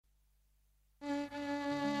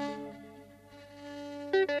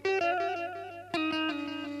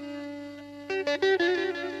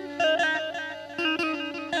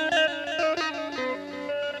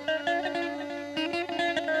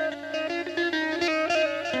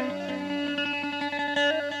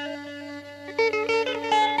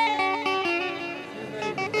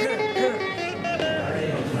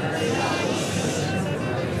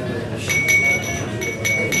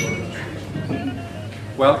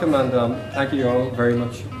welcome and thank you all very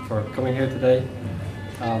much for coming here today.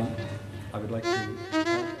 I would like to...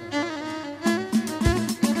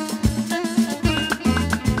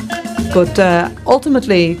 But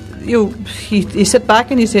ultimately, you sit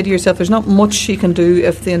back and you say to yourself, there's not much you can do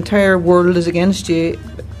if the entire world is against you,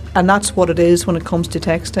 and that's what it is when it comes to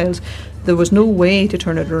textiles. There was no way to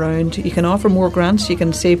turn it around. You can offer more grants, you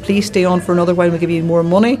can say, please stay on for another while, we'll give you more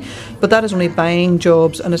money, but that is only buying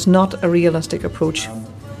jobs, and it's not a realistic approach.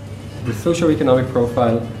 The socio-economic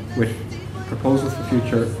profile with proposals for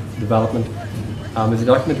future development is a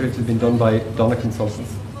document which has been done by Donna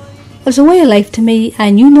Consultants. It was a way of life to me. I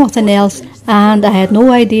knew nothing else, and I had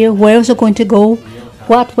no idea where I was going to go,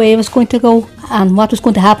 what way I was going to go, and what was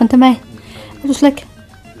going to happen to me. It was like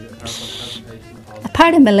a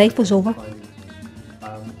part of my life was over.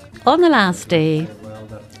 On the last day,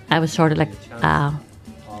 I was sort of like a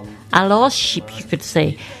lost sheep, you could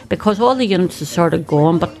say, because all the units are sort of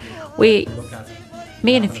gone, but me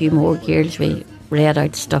and a few more girls, we read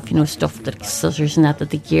out stuff, stuff like scissors and that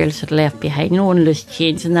the girls had left behind, and loose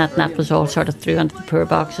change and that was all sort of through into the poor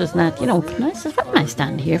boxes and that, and I said, what am I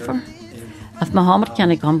standing here for? If Muhammad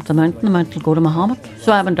can't come to the mountain will go to Muhammad.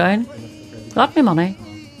 So I went down, got my money,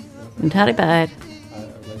 and had it back,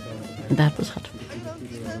 and that was it.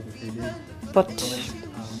 But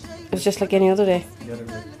it was just like any other day.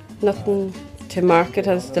 Nothing to mark it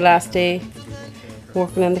as the last day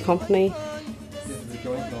working in the company.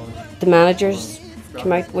 The managers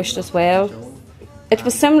came out, wished us well. It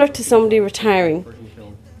was similar to somebody retiring,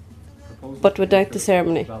 but without the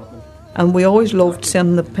ceremony. And we always loved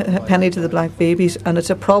sending the penny to the black babies, and it's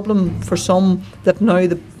a problem for some that now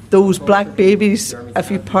those black babies, if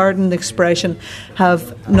you pardon the expression,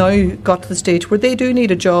 have now got to the stage where they do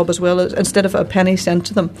need a job as well, as instead of a penny sent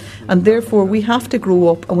to them. And therefore we have to grow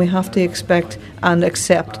up and we have to expect and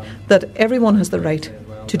accept that everyone has the right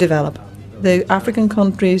to develop. The African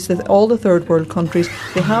countries, all the third world countries,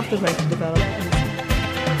 they have the right to develop.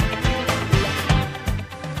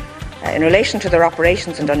 In relation to their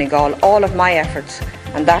operations in Donegal, all of my efforts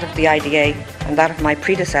and that of the IDA and that of my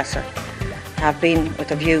predecessor have been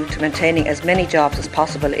with a view to maintaining as many jobs as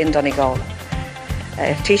possible in Donegal.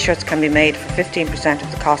 If T-shirts can be made for 15%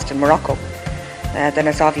 of the cost in Morocco, then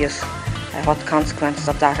it's obvious what the consequences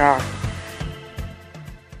of that are.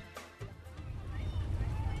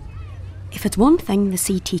 If it's one thing the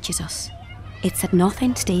sea teaches us, it's that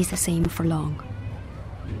nothing stays the same for long.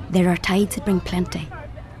 There are tides that bring plenty,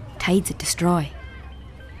 tides that destroy.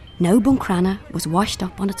 Now Buncrana was washed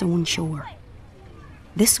up on its own shore.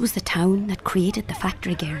 This was the town that created the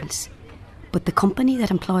factory girls, but the company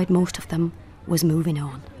that employed most of them was moving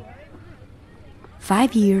on.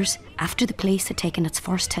 5 years after the place had taken its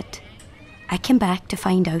first hit, I came back to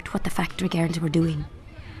find out what the factory girls were doing,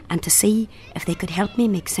 and to see if they could help me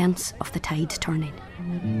make sense of the tides turning.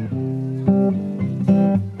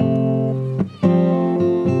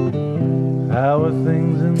 How are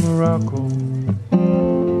things in Morocco?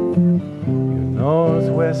 Your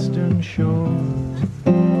northwestern shores.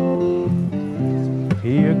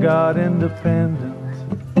 Here got independence.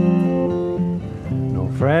 No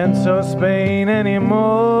France or Spain anymore.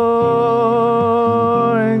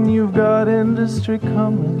 And you've got industry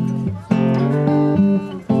coming.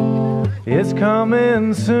 It's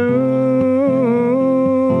coming soon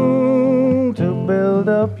to build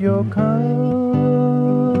up your country.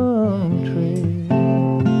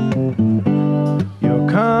 Your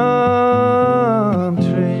country.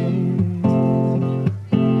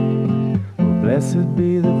 Oh, blessed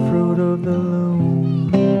be the fruit of the loom.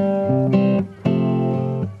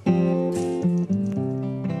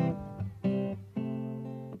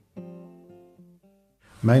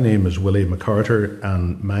 My name is Willie McCarter,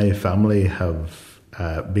 and my family have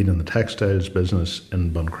been in the textiles business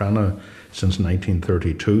in Buncrana since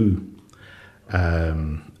 1932,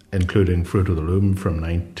 including Fruit of the Loom from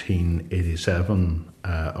 1987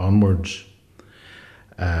 onwards.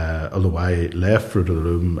 Although I left Fruit of the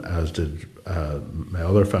Loom, as did my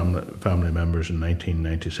other family members in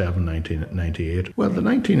 1997, 1998. Well, the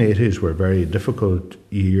 1980s were very difficult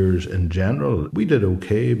years in general. We did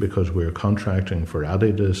okay because we were contracting for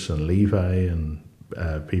Adidas and Levi and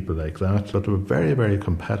people like that. But there were very, very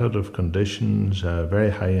competitive conditions, very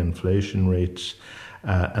high inflation rates.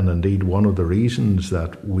 And indeed, one of the reasons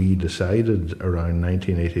that we decided around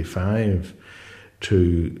 1985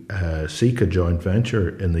 to seek a joint venture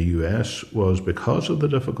in the US was because of the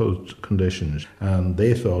difficult conditions, and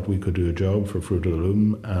they thought we could do a job for Fruit of the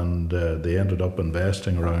Loom, and they ended up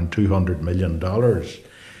investing around $200 million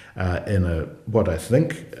in what I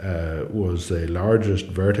think was the largest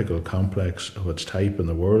vertical complex of its type in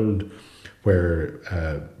the world, where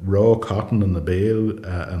raw cotton in the bale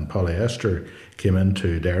and polyester came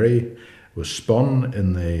into Derry, was spun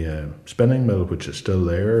in the spinning mill, which is still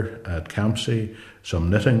there at Campsie. Some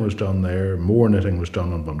knitting was done there, more knitting was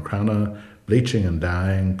done on Buncrana, bleaching and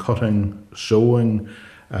dyeing, cutting, sewing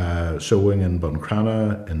in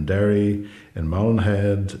Buncrana, in Derry, in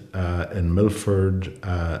Mullenhead, in Milford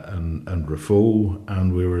and Rafo,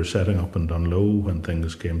 and we were setting up in Dunlow when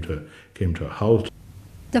things came to a halt.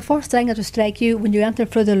 The first thing that would strike you when you entered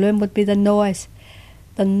through the loom would be the noise.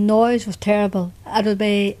 The noise was terrible. It would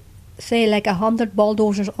be, say, like 100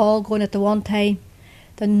 bulldozers all going at the one time.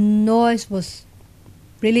 The noise was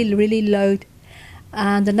really, really loud.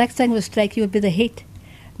 And the next thing that would strike you would be the heat.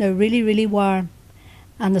 Now, really, really warm.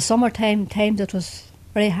 And the summertime times it was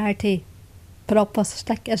very hard to put up with,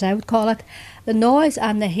 stick, as I would call it. The noise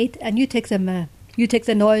and the heat, and you take the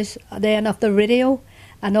noise then of the radio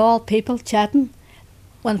and all people chatting.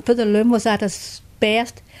 When the loom was at its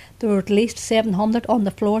best, there were at least 700 on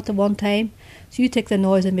the floor at the one time. So you take the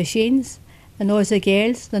noise of machines, the noise of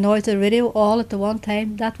girls, the noise of the radio, all at the one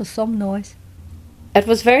time. That was some noise. It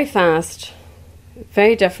was very fast,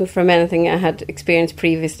 very different from anything I had experienced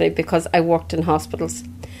previously, because I worked in hospitals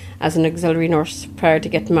as an auxiliary nurse prior to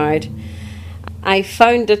getting married. I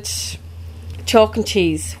found it chalk and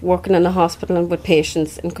cheese working in a hospital and with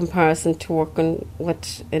patients in comparison to working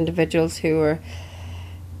with individuals who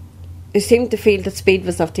seemed to feel that speed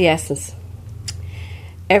was of the essence.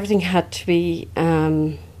 Everything had to be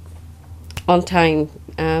on time.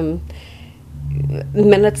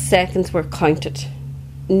 Minutes, seconds were counted.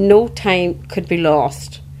 No time could be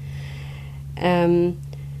lost. You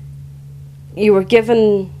were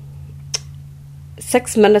given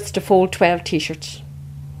 6 minutes to fold 12 t-shirts.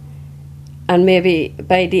 And maybe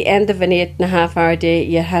by the end of an 8.5 hour day,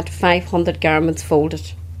 you had 500 garments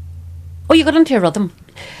folded. Oh, you got into your rhythm.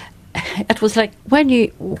 It was like when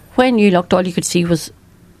you looked, all you could see was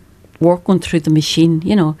work going through the machine,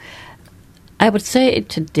 you know. I would say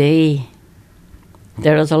today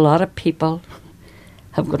there is a lot of people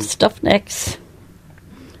have got stuffed necks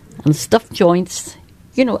and stuffed joints,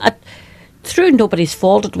 you know, through nobody's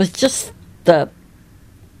fault. It was just the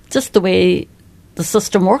way the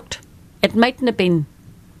system worked. It mightn't have been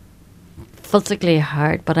physically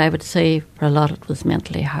hard, but I would say for a lot it was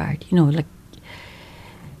mentally hard, you know, like,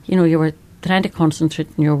 you know, you were trying to concentrate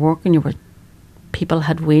on your work, and people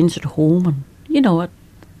had wains at home, and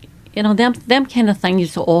them kind of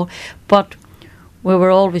things. But we were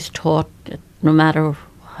always taught that no matter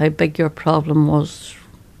how big your problem was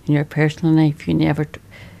in your personal life, you never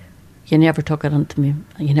took it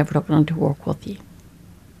into work with you.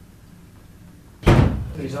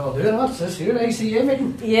 He's all doing what's this here, ICA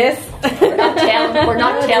meeting? Yes. We're not telling.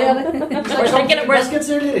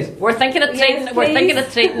 We're thinking of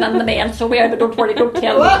treating on the men, so don't worry, don't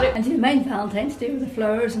tell me. And do you mind Valentine's Day with the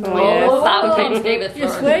flowers and Valentine's Day with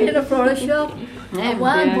flowers. You swear you're a florist shop.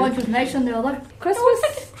 One bunch was nice on the other.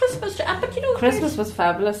 Christmas was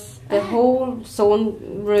fabulous. The whole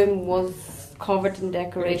sewing room was covered in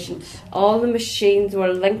decorations. All the machines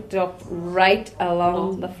were linked up right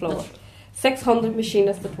along the floor. 600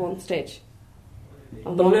 machinists at one stage.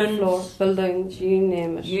 On one floor, balloons, you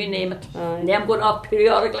name it. And them going up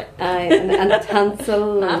periodically. And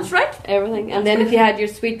tinsel. That's right. Everything. And then if you had your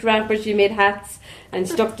sweet wrappers, you made hats and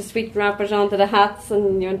stuck the sweet wrappers onto the hats,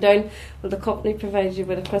 and you went down. Well, the company provides you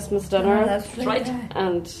with a Christmas dinner. That's right.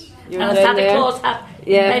 And a Santa Claus hat.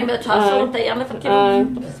 Yeah. With a tassel on the end of it.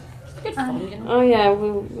 Good fun, you know. Oh yeah,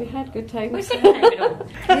 we had good times. We had good time, you know.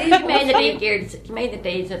 You made the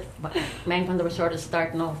days that when they were sort of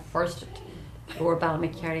starting off first at Lower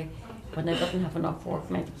Ballymacarry, when they didn't have enough work,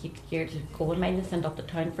 meant to keep the gears going. Mine to send up to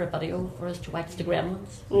town for a video for us to watch the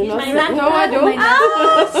Gremlins. No, I don't. You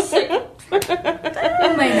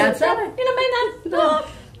mind that, Sarah? You don't mind that? No.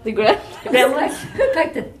 The Gremlins. Who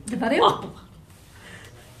picked the video? Oh.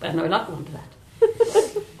 But no, we're not going to that.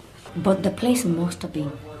 But the place must have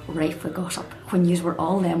been rife with gossip when you were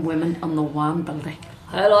all them women on the one building.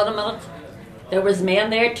 Hold on a minute. There was men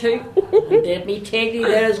there too. And let me tell you,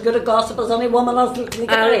 they're as good a gossip as any woman else. But she's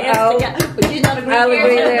not a great I'll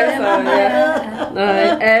agree there.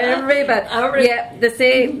 Every bit. Yeah, they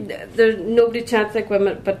say there's nobody chats like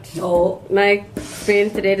women, but my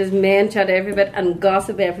experience today is men chat every bit and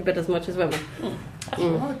gossip every bit as much as women.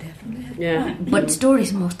 Oh, definitely. Yeah. But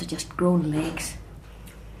stories must have just grown legs.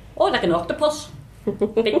 Oh, like an octopus.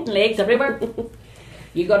 Bitten legs everywhere.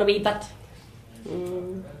 You got a wee bit.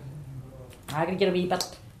 I could get a wee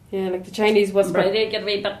bit. Yeah, like the Chinese whisper. Brady get a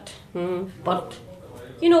wee bit. But,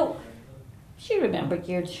 you know, she remembered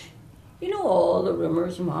years. You know, all the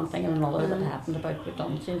rumours and one thing and another that happened about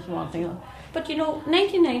redundancies and one thing and another. But you know,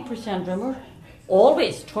 99% rumour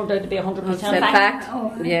always turned out to be 100% fact.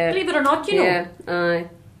 Oh, yeah. Believe it or not, you know. Yeah, aye.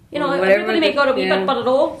 You know, Whatever everybody may got a wee yeah. bit, but it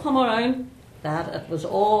all come around that it was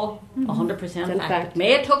all 100% fact. It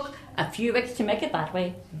may have took a few weeks to make it that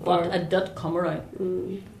way, but it did come around.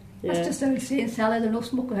 Yeah. That's just like saying, Sally, there's no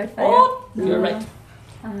smoke without fire. Oh, you're right.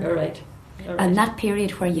 You're right. You're right. And that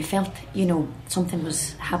period where you felt, you know, something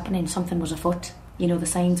was happening, something was afoot, you know, the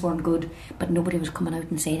signs weren't good, but nobody was coming out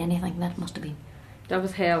and saying anything, that must have been. That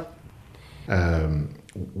was hell.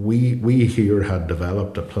 We here had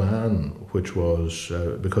developed a plan, which was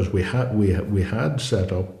because we had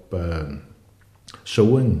set up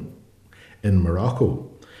sewing in Morocco.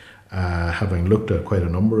 Having looked at quite a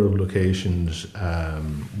number of locations,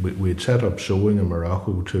 we'd set up sewing in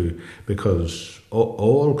Morocco because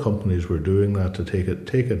all companies were doing that to take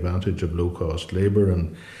advantage of low cost labour.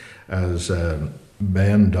 And as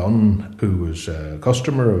Ben Dunn, who was a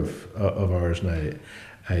customer of ours, and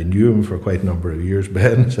I knew him for quite a number of years,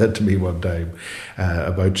 Ben said to me one time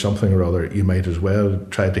about something or other, you might as well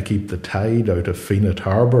try to keep the tide out of Fenit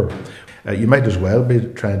Harbour. You might as well be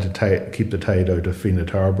trying to keep the tide out of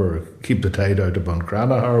Fenit Harbour, or keep the tide out of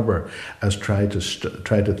Buncrana Harbour, as try to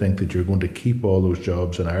think that you're going to keep all those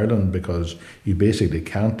jobs in Ireland, because you basically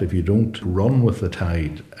can't if you don't run with the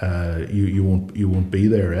tide. You won't be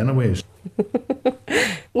there anyways.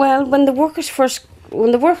 Well, when the workers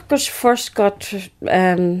first got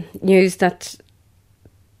news that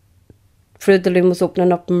Fruit of the Loom was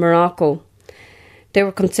opening up in Morocco, they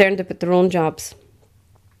were concerned about their own jobs.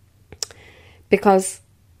 Because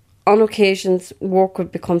on occasions work would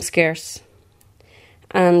become scarce,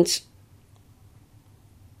 and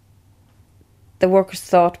the workers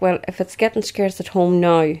thought, well, if it's getting scarce at home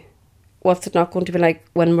now, what's it not going to be like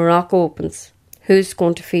when Morocco opens? Who's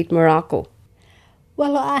going to feed Morocco?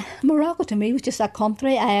 Well, Morocco to me was just a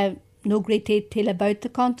country. I have no great detail about the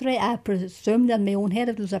country. I presumed in my own head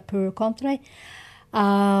it was a poor country.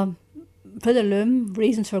 For the Loom,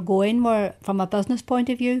 reasons for going were, from a business point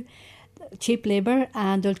of view, cheap labour,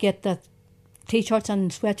 and they'll get the t-shirts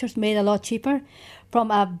and sweatshirts made a lot cheaper. From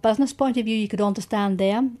a business point of view, you could understand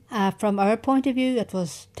them. From our point of view, it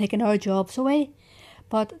was taking our jobs away.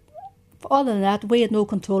 But other than that, we had no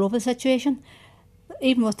control over the situation.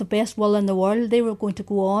 Even with the best will in the world, they were going to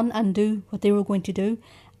go on and do what they were going to do,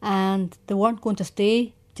 and they weren't going to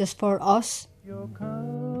stay just for us. Your country,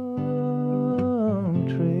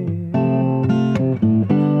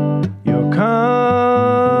 your country,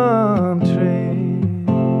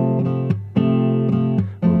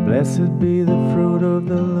 oh, blessed be the fruit of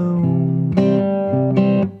the loom.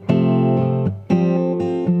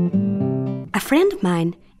 A friend of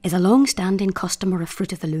mine is a long-standing customer of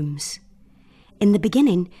Fruit of the Looms. In the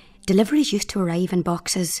beginning, deliveries used to arrive in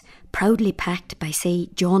boxes proudly packed by, say,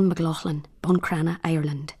 John McLaughlin, Buncrana,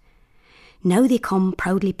 Ireland. Now they come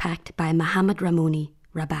proudly packed by Mohammed Ramoni,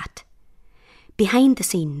 Rabat. Behind the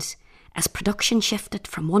scenes, as production shifted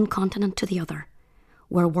from one continent to the other,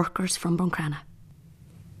 were workers from Buncrana.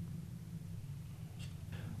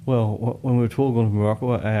 Well, when we were told going to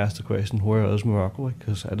Morocco, I asked the question, where is Morocco?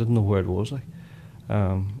 Because I didn't know where it was.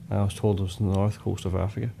 I was told it was on the north coast of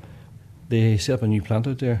Africa. They set up a new plant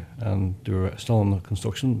out there, and they were still on the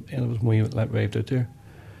construction end of it when we arrived out there.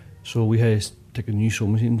 So we had to take the new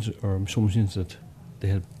sewing machines that they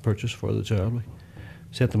had purchased for the job,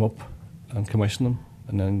 set them up and commission them,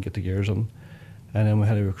 and then get the gears on. And then we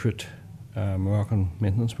had to recruit Moroccan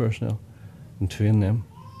maintenance personnel and train them.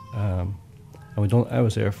 And I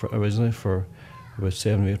was there originally for about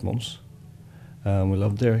 7 or 8 months. We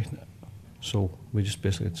lived there, so we just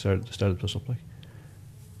basically started this up.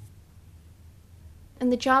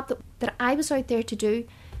 And the job that I was out there to do,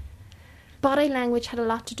 body language had a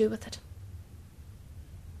lot to do with it.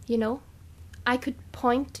 You know, I could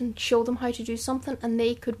point and show them how to do something, and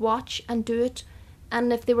they could watch and do it.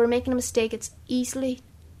 And if they were making a mistake, it's easily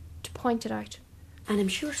to point it out. And I'm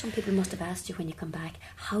sure some people must have asked you when you come back,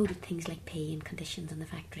 how did things like pay and conditions in the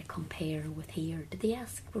factory compare with here? Did they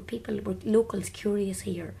ask, were locals curious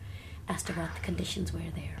here as to what the conditions were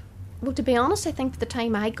there? Well, to be honest, I think the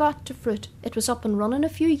time I got to Fruit, it was up and running a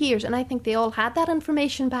few years, and I think they all had that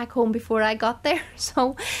information back home before I got there.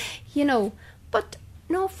 So, you know, but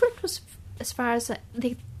no, Fruit was, as far as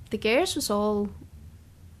the girls was all,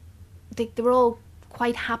 they were all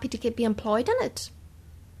quite happy to be employed in it.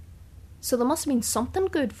 So there must have been something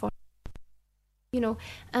good for them, you know.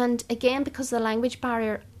 And again, because of the language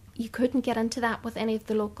barrier, you couldn't get into that with any of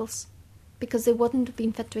the locals because they wouldn't have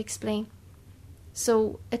been fit to explain.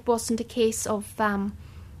 So it wasn't a case of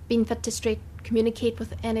being fit to straight communicate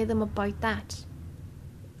with any of them about that?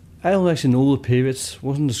 I don't actually know the pay rates.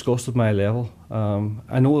 Wasn't discussed at my level.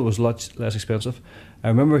 I know it was a lot less expensive. I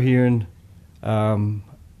remember hearing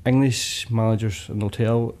English managers in the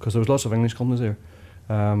hotel, because there was lots of English companies there.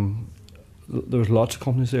 There was lots of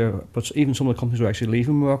companies there, but even some of the companies were actually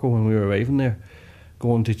leaving Morocco when we were arriving there,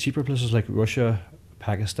 going to cheaper places like Russia,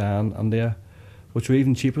 Pakistan, India, which were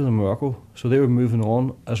even cheaper than Morocco. So they were moving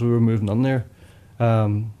on as we were moving on there.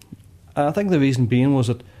 And I think the reason being was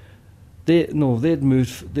that they'd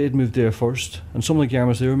moved there first, and some of the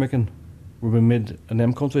garments they were making were being made in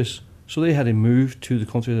them countries. So they had to move to the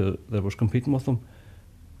country that was competing with them.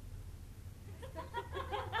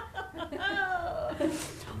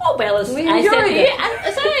 Oh, well, as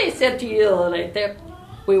I said to you the other night there,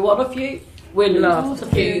 we won a few, we lost a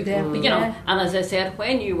few, you know, and as I said,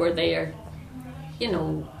 when you were there, you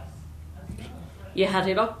know, you had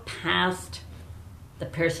to look past the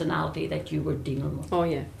personality that you were dealing with. Oh,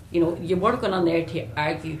 yeah. You know, you weren't going on there to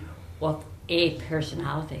argue with a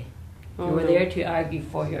personality. You were there to argue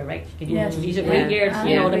for your rights. Yes. These are great years,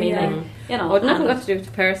 you know what I mean? Like, you know, nothing got to do with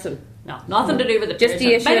the person. No, nothing to do with the just person.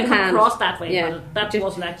 The issue in hand. Across that way, but that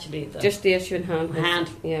wasn't actually just the issue in hand.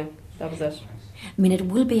 Yeah, that was it. I mean, it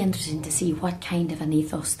will be interesting to see what kind of an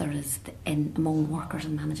ethos there is among workers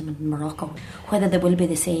and management in Morocco. Whether there will be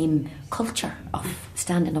the same culture of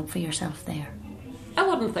standing up for yourself there. I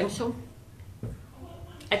wouldn't think so.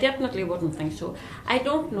 I definitely wouldn't think so. I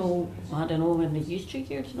don't know. I don't know when they used to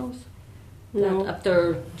years knows. No.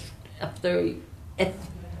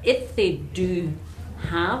 If they do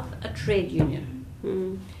have a trade union,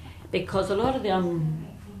 because a lot of them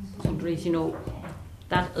countries, you know,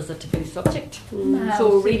 that is a taboo subject.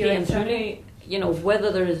 So really and truly, you know,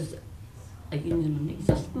 whether there is a union in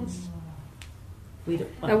existence, we don't.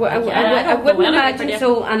 I wouldn't imagine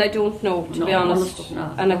so, and I don't know, to be honest,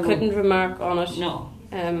 and I couldn't remark on it. No.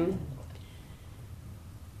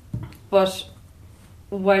 But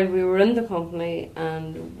while we were in the company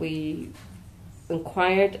and we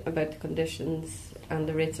inquired about the conditions and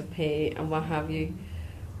the rates of pay and what have you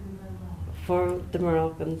for the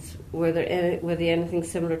Moroccans, were they anything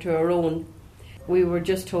similar to our own, we were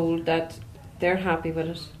just told that they're happy with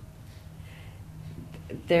it.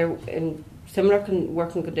 They're in similar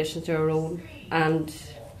working conditions to our own, and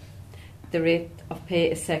the rate of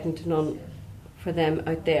pay is second to none for them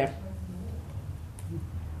out there.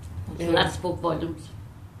 So that spoke volumes.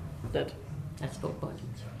 That spoke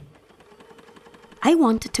volumes. I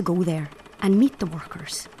wanted to go there and meet the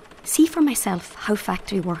workers, see for myself how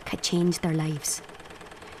factory work had changed their lives.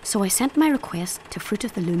 So I sent my request to Fruit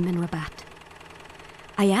of the Loom in Rabat.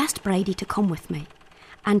 I asked Bridie to come with me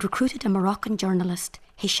and recruited a Moroccan journalist,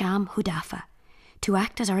 Hisham Houdafa, to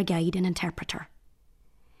act as our guide and interpreter.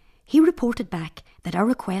 He reported back that our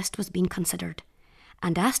request was being considered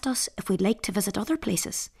and asked us if we'd like to visit other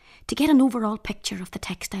places to get an overall picture of the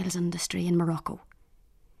textiles industry in Morocco.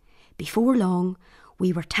 Before long,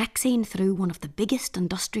 we were taxiing through one of the biggest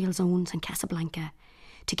industrial zones in Casablanca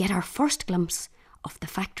to get our first glimpse of the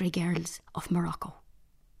factory girls of Morocco.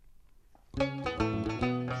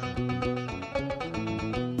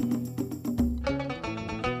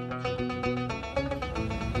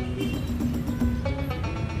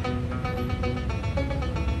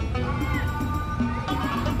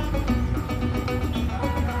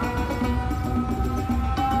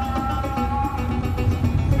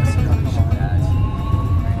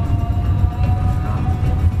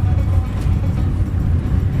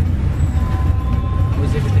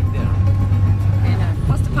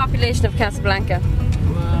 Population of Casablanca?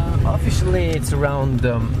 Officially it's around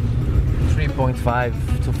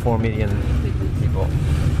 3.5 to 4 million people.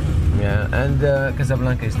 Yeah, and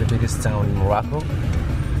Casablanca is the biggest town in Morocco.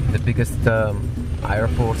 The biggest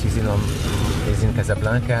airport is in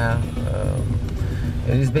Casablanca.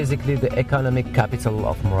 It is basically the economic capital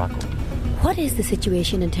of Morocco. What is the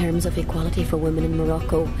situation in terms of equality for women in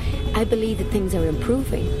Morocco? I believe that things are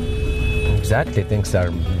improving. Exactly, things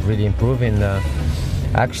are really improving.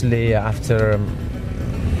 Actually, in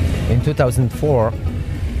 2004,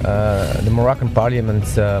 the Moroccan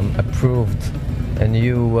Parliament approved a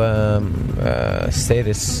new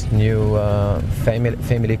status, new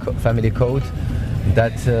family code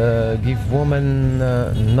that give women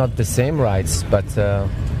not the same rights, but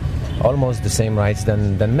almost the same rights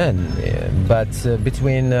than men. But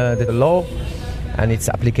between the law and its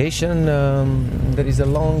application, there is a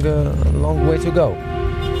long way to go.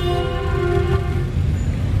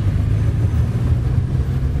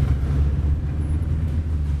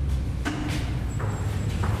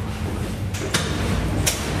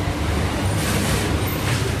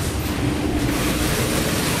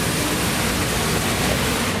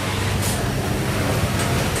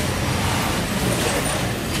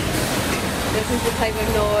 of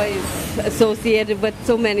noise associated with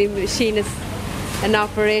so many machinists in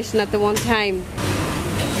operation at the one time.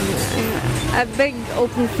 A big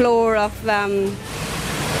open floor of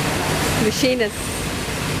machinists,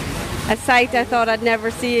 a sight I thought I'd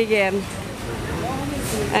never see again.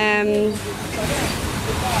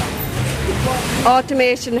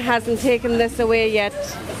 Automation hasn't taken this away yet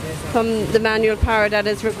from the manual power that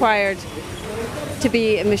is required to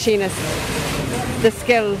be a machinist. The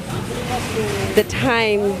skill, the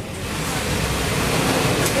time,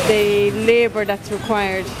 the labour that's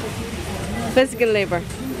required, physical labour,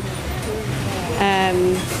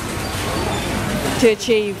 to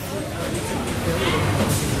achieve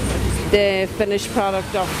the finished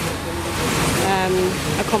product of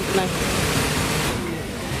a company.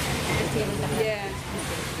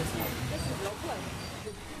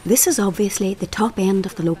 This is obviously the top end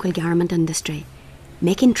of the local garment industry,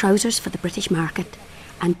 making trousers for the British market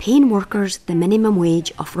and paying workers the minimum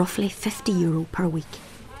wage of roughly €50 per week.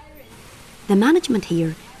 The management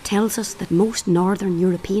here tells us that most Northern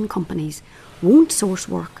European companies won't source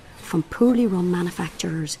work from poorly run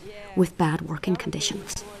manufacturers with bad working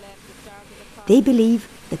conditions. They believe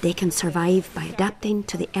that they can survive by adapting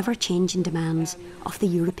to the ever-changing demands of the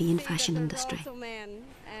European fashion industry.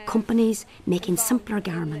 Companies making simpler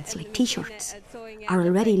garments like t-shirts are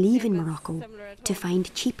already leaving Morocco to find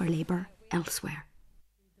cheaper labour elsewhere.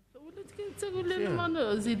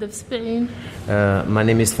 My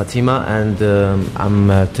name is Fatima and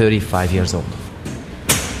I'm 35 years old.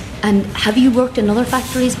 And have you worked in other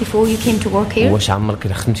factories before you came to work here? واش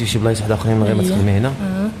عمرك خدمتي في شي بلايص واحد اخرين من غير ما تخدمي هنا؟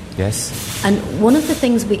 Yes. And one of the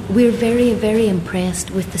things we're very, very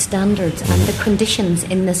impressed with the standards and the conditions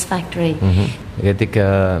in this factory. هذيك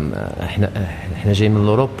احنا جايين من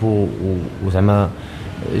اوروب وزعما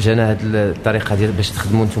جانا هذه الطريقه ديال باش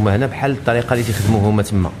تخدموا نتوما هنا بحال الطريقه اللي تخدموا هما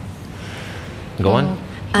تما. Go on.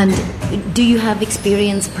 And do you have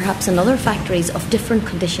experience perhaps in other factories of different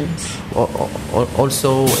conditions?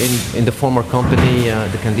 Also in the former company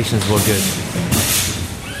the conditions were good.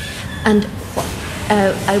 And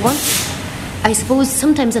I suppose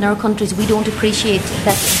sometimes in our countries we don't appreciate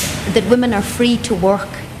that women are free to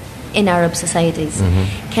work in Arab societies.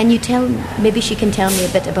 Can you maybe she can tell me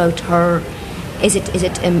a bit about her. Is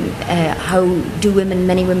it how do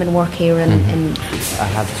many women work here and I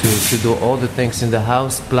have to do all the things in the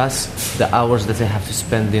house plus the hours that I have to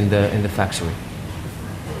spend in the factory.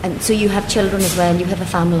 And so you have children as well, you have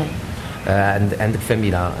a family. عندك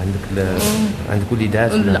فاميلا عندك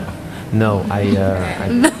وليدات لا. No, I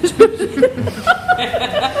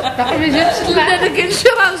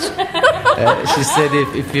she said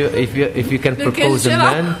if you can propose a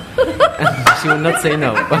man she will not say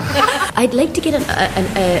no. I'd like to get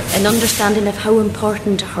an understanding of how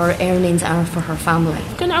important her earnings are for her family.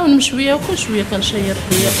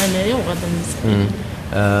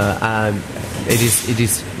 It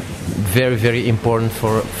is very, very important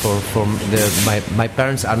for my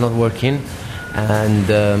parents are not working and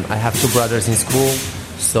I have two brothers in school,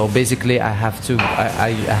 so basically I have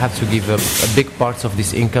to give a big part of this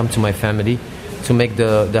income to my family to make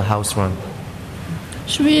the house run.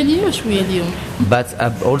 But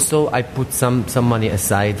also I put some money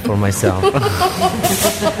aside for myself.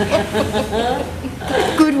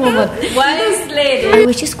 Good woman. Wise lady. I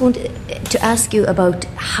was just going to ask you about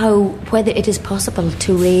whether it is possible to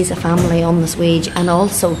raise a family on this wage and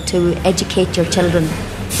also to educate your children.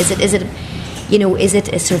 Is it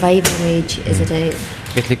a survival wage? Is it a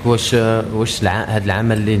قلت لك واش هذا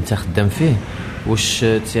العمل اللي انت خدام فيه واش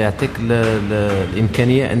تعطيك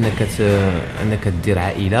الامكانيه انك تدير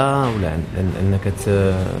عائله ولا انك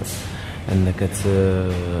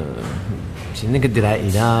تدير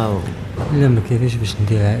عائله لا ما كاينش باش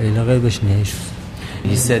ندير عائله غير باش نعيش.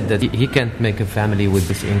 He said that he can't make a family with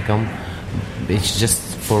this income. It's just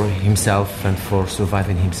for himself and for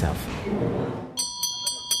surviving himself.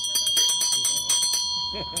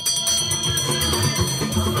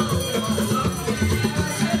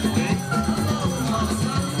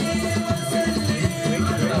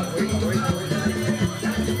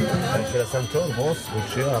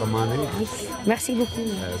 Merci beaucoup.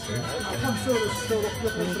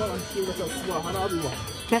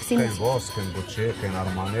 Merci. كاين بوس كاين بوتشي كاين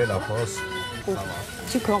ارماني لا فوس.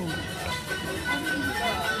 شكرا.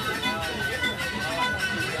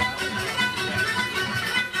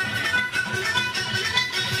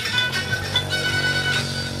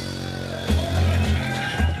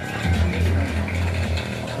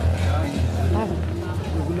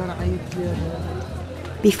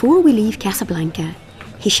 Before we leave Casablanca,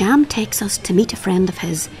 Hisham takes us to meet a friend of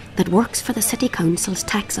his that works for the City Council's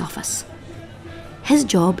tax office. His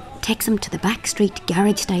job takes him to the backstreet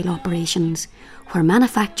garage-style operations where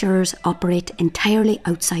manufacturers operate entirely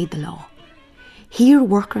outside the law. Here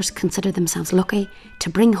workers consider themselves lucky to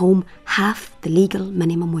bring home half the legal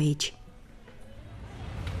minimum wage.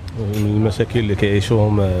 المشاكل اللي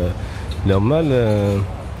كيعيشوهم العمال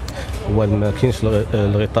هو ما كاينش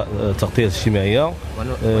التغطية الاجتماعية.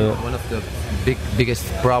 One of the biggest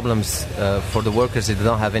problems for the workers is they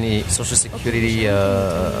don't have any social security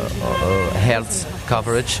health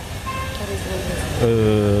coverage.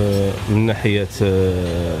 من ناحية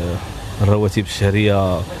الرواتب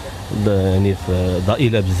الشهرية يعني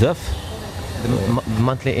ضئيلة بزاف. The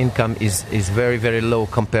monthly income is very, very low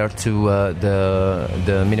compared to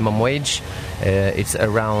the minimum wage. It's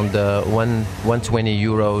around 120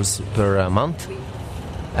 euros per month.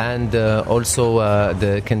 And also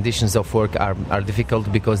the conditions of work are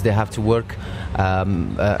difficult because they have to work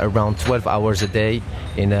around 12 hours a day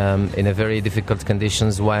in a very difficult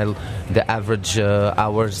conditions, while the average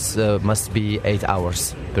hours must be 8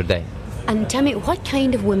 hours per day. And tell me, what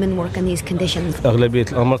kind of women work in these conditions? أغلبية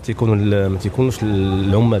الأمر ما تكونوش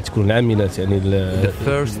العمال، تكون العاملات يعني. The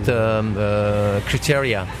first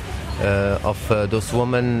criteria of those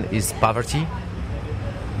women is poverty.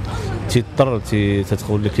 تضطر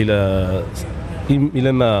تتقول لك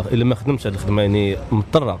إلا ما خدمتش هذه الخدمة يعني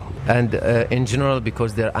مضطرة. And in general,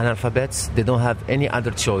 because they're analphabets, they don't have any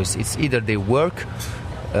other choice. It's either they work,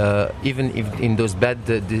 even if in those bad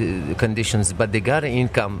conditions, but they got an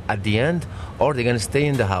income at the end, or they're going to stay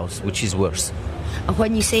in the house, which is worse.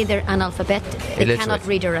 When you say they're analphabet, they illiterate. cannot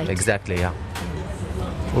read or write. Exactly, yeah.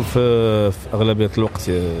 وفي أغلبية الوقت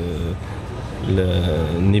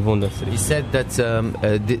He said that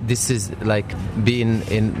this is like being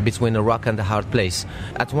in between a rock and a hard place.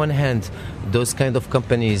 At one hand, those kind of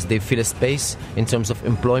companies, they fill a space in terms of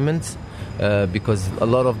employment, because a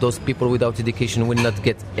lot of those people without education will not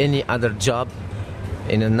get any other job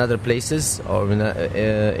in another places or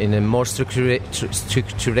in a more structured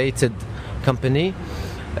company.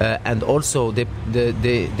 And also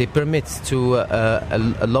they permit to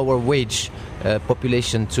a lower wage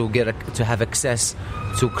population to have access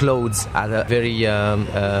to clothes at a very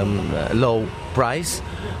low price,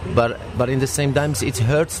 but in the same time it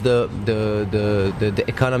hurts the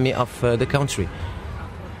economy of the country.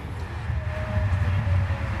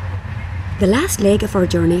 The last leg of our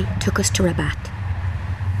journey took us to Rabat.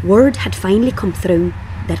 Word had finally come through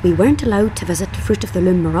that we weren't allowed to visit Fruit of the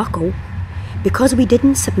Loom Morocco because we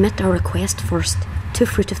didn't submit our request first to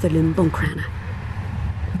Fruit of the Loom Buncrana.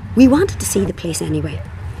 We wanted to see the place anyway,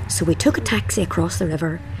 so we took a taxi across the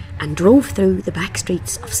river and drove through the back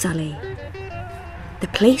streets of Salé. The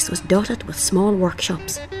place was dotted with small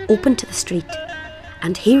workshops open to the street,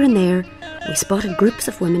 and here and there we spotted groups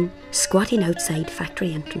of women squatting outside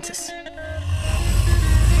factory entrances.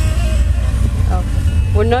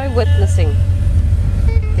 We're now witnessing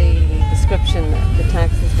the description the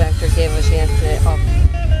tax inspector gave us yesterday of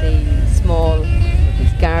the small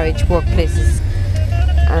garage workplaces.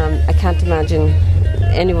 I can't imagine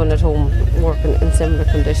anyone at home working in similar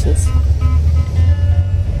conditions.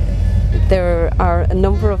 There are a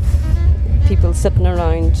number of people sitting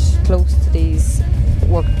around close to these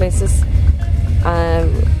workplaces,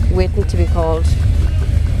 waiting to be called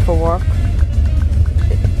for work.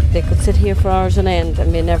 They could sit here for hours on end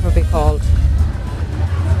and may never be called.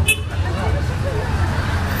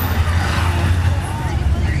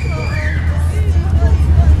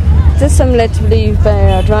 This, I'm led to believe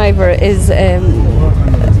by our driver, is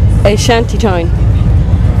a shanty town.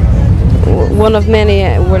 One of many,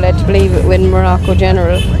 we're led to believe, in Morocco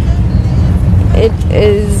General. It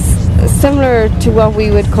is similar to what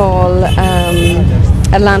we would call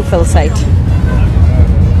a landfill site.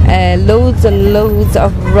 Loads and loads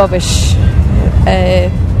of rubbish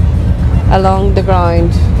along the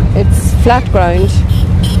ground. It's flat ground.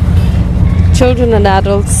 Children and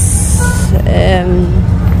adults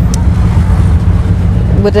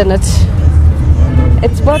within it.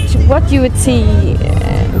 It's what you would see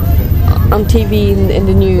on TV in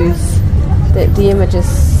the news. The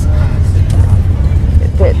images,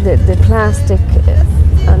 the plastic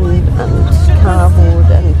and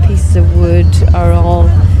cardboard and pieces of wood are all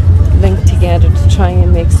linked together to try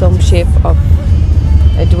and make some shape of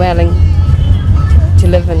a dwelling to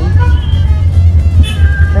live in.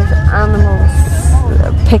 There's animals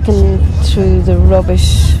picking through the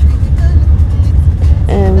rubbish,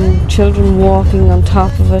 children walking on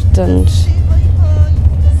top of it, and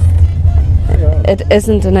it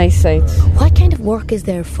isn't a nice sight. What kind of work is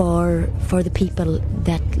there for the people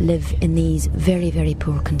that live in these very, very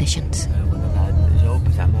poor conditions?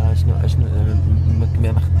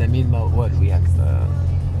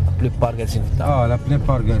 بلوبار جالسين في الدار. لا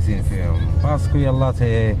بلوبار جالسين فيهم باسكو يلا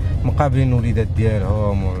مقابلين الوليدات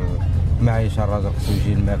ديالهم والمعيشه الراجل خصو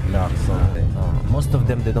يجي الماكله خصو. Most of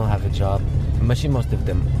them they don't have a job. ماشي most of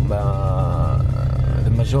them.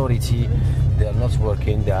 The majority they are not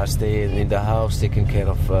working. They are staying in the house, taking care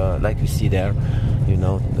of like you see there, you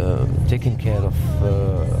know, taking care of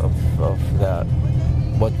the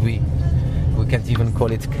what we can't even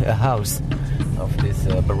call it a house of this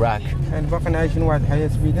barrack. And باقي عايشين واحد الحياة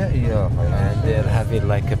بدائية. And they're having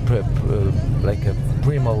like a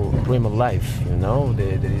primal life, you know.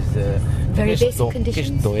 There is very basic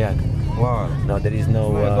conditions. No, there is no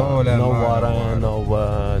water,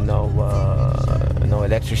 no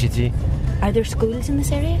electricity. Are there schools in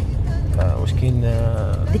this area? واش كاين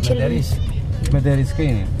مدارس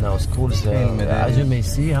كاينين. No schools. As you may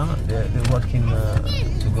see, they're working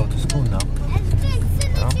to go to school now.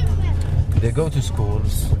 They go to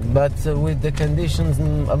schools, but with the conditions,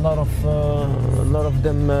 a lot of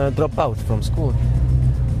them drop out from school.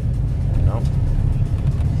 You know.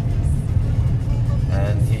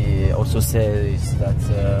 And he also says that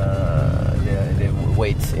they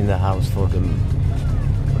wait in the house for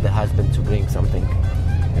the husband to bring something,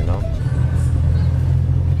 you know.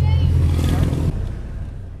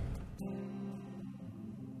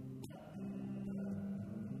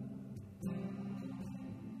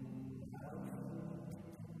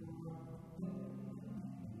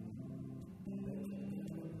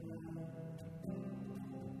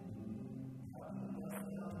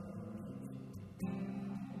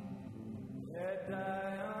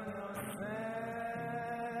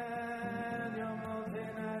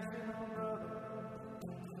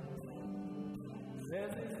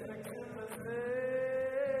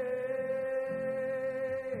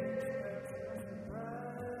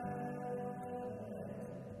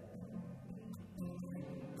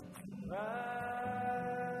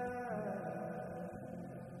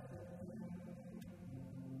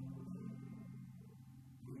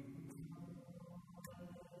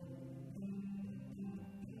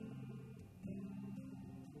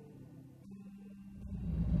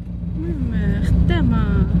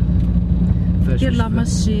 دير لا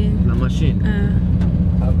ماشين.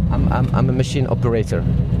 I'm a machine operator.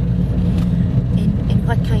 In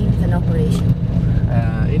what kind of an operation?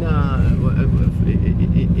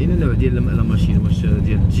 هنا نوع ديال لا ماشين واش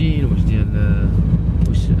ديال الجين واش ديال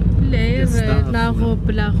واش لا غوب.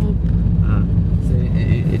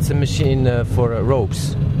 It's a machine for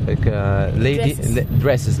ropes, like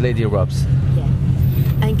dresses, lady robes.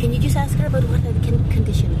 Yeah. And can you just ask her about what are the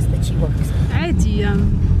conditions that she works in? عادية.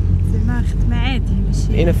 خدمة عادي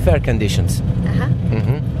ماشي. In a fair conditions.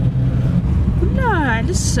 لا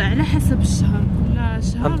على حسب الشهر.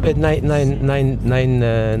 I'm paid 9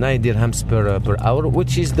 dirhams per hour,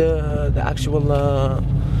 which is the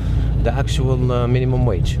actual minimum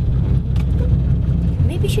wage.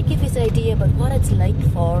 Maybe you should give us an idea about what it's like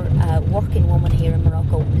for a working woman here in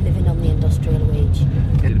Morocco living on the industrial wage.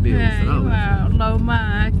 والله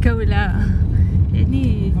ما كولا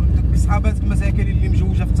يعني صحاباتك مساكن اللي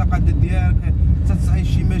مجوجه في التقاعد ديالك تعيش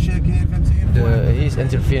شي مشاكل فهمتي. He's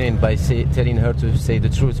interfering by telling her to say the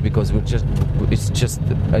truth because it's just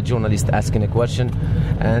a journalist asking a question,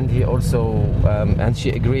 and he also and she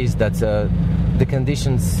agrees that the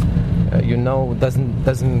conditions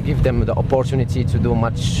doesn't give them the opportunity to do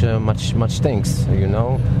much things, you know,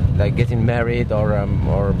 like getting married or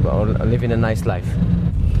living a nice life.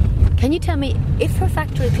 Can you tell me, if her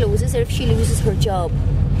factory closes or if she loses her job,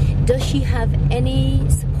 does she have any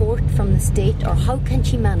support from the state, or how can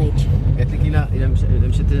she manage? قالت لك إلا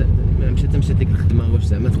مشات لك الخدمة واش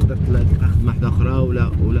زعما تقدر تلقى خدمة واحدة أخرى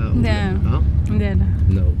ولا لا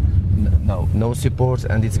no support,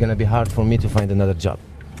 and it's gonna be hard for me to find another job.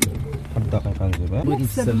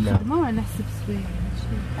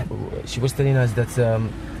 She was telling us that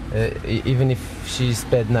even if she's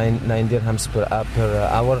paid 9 dirhams per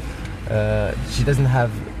hour, she doesn't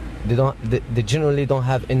have. They generally don't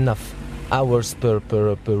have enough hours per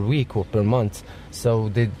week or per month, so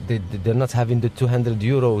they're not having the 200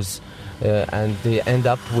 euros, and they end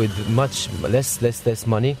up with much less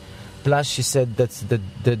money. Plus, she said that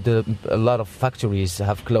a lot of factories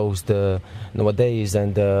have closed nowadays,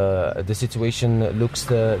 and the situation looks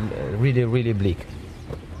really bleak.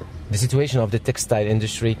 The situation of the textile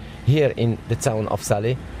industry here in the town of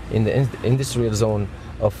Saleh, in the industrial zone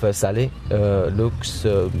of Saleh,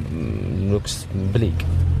 looks bleak.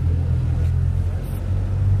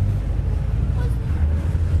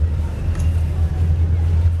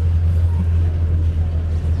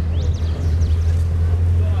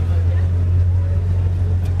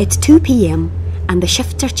 It's 2 p.m. and the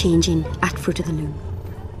shifts are changing at Fruit of the Loom.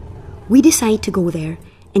 We decide to go there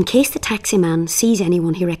in case the taxi man sees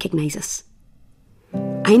anyone he recognises.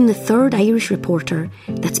 I'm the third Irish reporter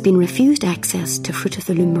that's been refused access to Fruit of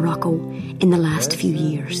the Loom Morocco in the last few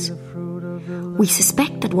years. We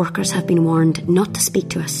suspect that workers have been warned not to speak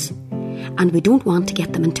to us, and we don't want to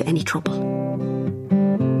get them into any trouble.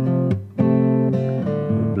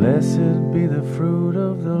 Blessed be the fruit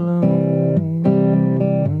of the loom.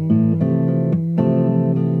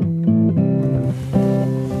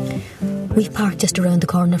 We've parked just around the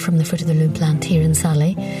corner from the Fruit of the Loom plant here in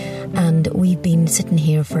Sally, and we've been sitting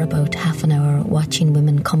here for about half an hour watching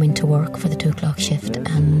women coming to work for the 2 o'clock shift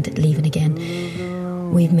and leaving again.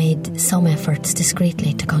 We've made some efforts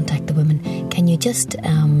discreetly to contact the women. Can you just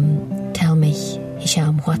tell me,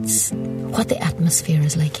 Hisham, what the atmosphere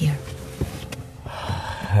is like here?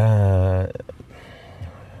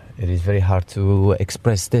 It is very hard to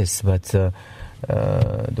express this, but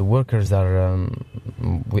the workers are...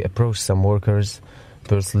 we approached some workers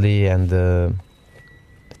personally, and the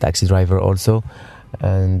taxi driver also.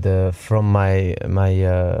 And from my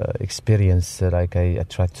experience, like I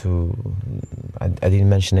tried to... I didn't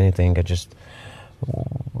mention anything. I just...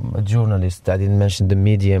 a journalist. I didn't mention the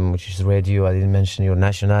medium, which is radio. I didn't mention your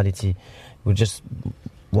nationality. We just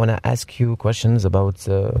want to ask you questions about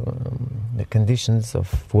the conditions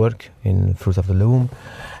of work in Fruit of the Loom.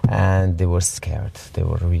 And they were scared. They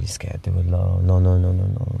were really scared. They were no.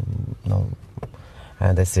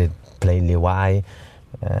 And I said plainly, why?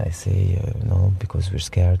 I say no, because we're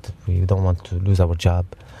scared. We don't want to lose our job.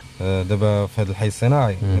 دابا في هذا الحي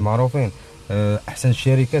الصناعي اللي معروفين أحسن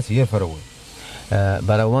الشركات هي الفروي.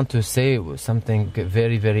 But I want to say something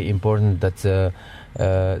very, very important, that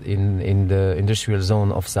in the industrial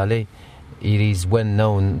zone of Saleh, it is well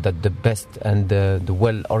known that the best and the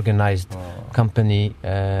well-organized company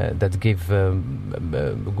that give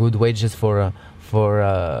good wages for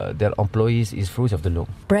their employees is Fruit of the Loom.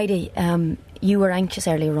 Brady, you were anxious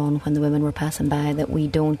earlier on when the women were passing by that we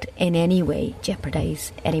don't in any way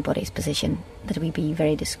jeopardise anybody's position, that we be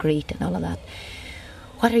very discreet and all of that.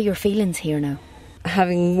 What are your feelings here now?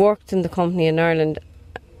 Having worked in the company in Ireland,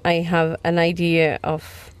 I have an idea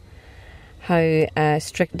of how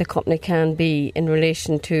strict the company can be in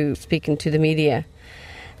relation to speaking to the media.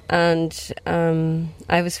 And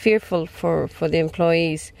I was fearful for the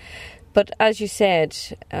employees. But as you said,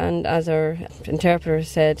 and as our interpreter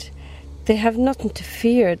said, they have nothing to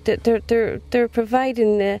fear. They're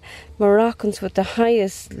providing the Moroccans with the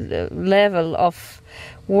highest level of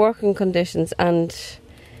working conditions, and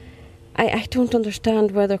I don't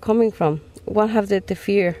understand where they're coming from. What have they to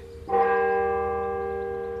fear?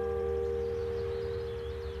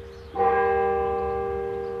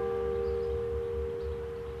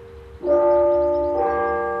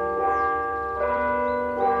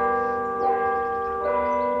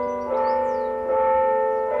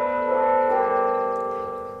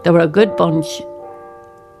 They were a good bunch,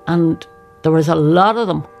 and there was a lot of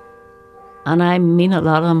them, and I mean a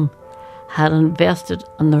lot of them had invested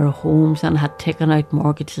in their homes and had taken out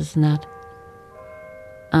mortgages and that.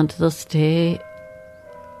 And to this day,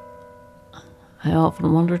 I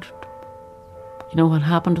often wondered, what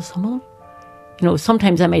happened to some of them?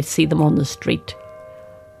 Sometimes I might see them on the street,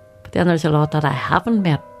 but then there's a lot that I haven't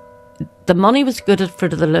met. The money was good at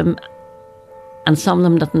Fruit of the Loom, and some of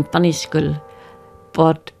them didn't finish school,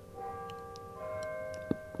 but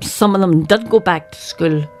some of them did go back to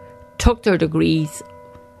school, took their degrees,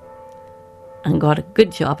 and got a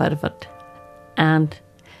good job out of it. And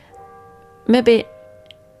maybe,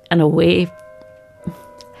 in a way,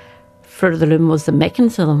 Fruit of the Loom was the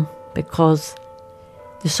makings of them, because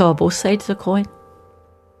they saw both sides of the coin.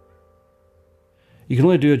 You can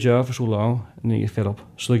only do a job for so long, and then you get fed up.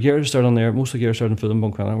 So the girls started on there, most of the girls started in Food and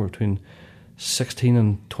Buncrana were between 16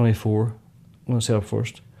 and 24 when I set up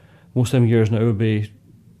first. Most of them years now would be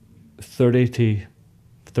 30 to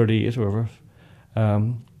 38 or whatever.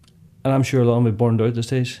 And I'm sure a lot of them will be burned out these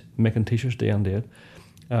days, making t-shirts day and day.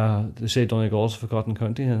 They say Donegal's forgotten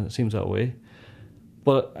county, and it seems that way.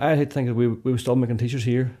 But I think that we were still making t-shirts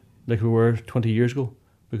here like we were 20 years ago.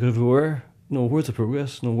 Because if we were, where's the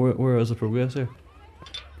progress? Where is the progress there?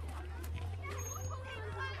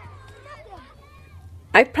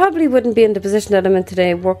 I probably wouldn't be in the position that I'm in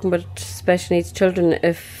today working with special needs children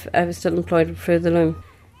if I was still employed with Fruit of the Loom.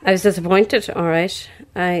 I was disappointed, all right.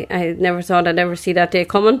 I never thought I'd ever see that day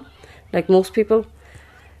coming, like most people.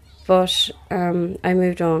 But I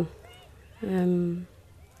moved on. And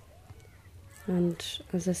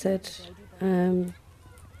as I said, I'm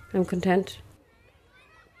content.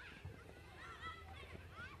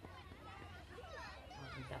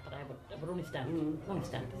 But I would only stand.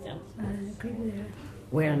 I agree with you.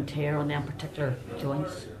 wear and tear on them particular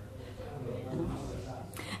joints.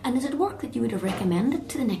 And is it work that you would have recommended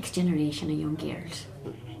to the next generation of young girls?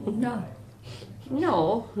 No.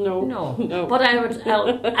 But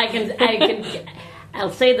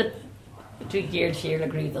I'll say that two girls here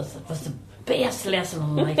agree with us. It was the best lesson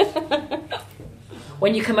in life.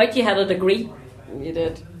 When you come out, you had a degree. You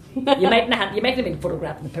did. You might not have been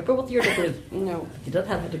photographed in the paper with your degree. No. You did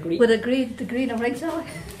have a degree. With a degree in a right, Sally?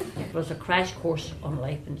 It was a crash course on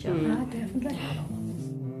life in general. Definitely.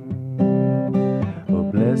 Oh,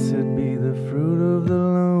 blessed be the fruit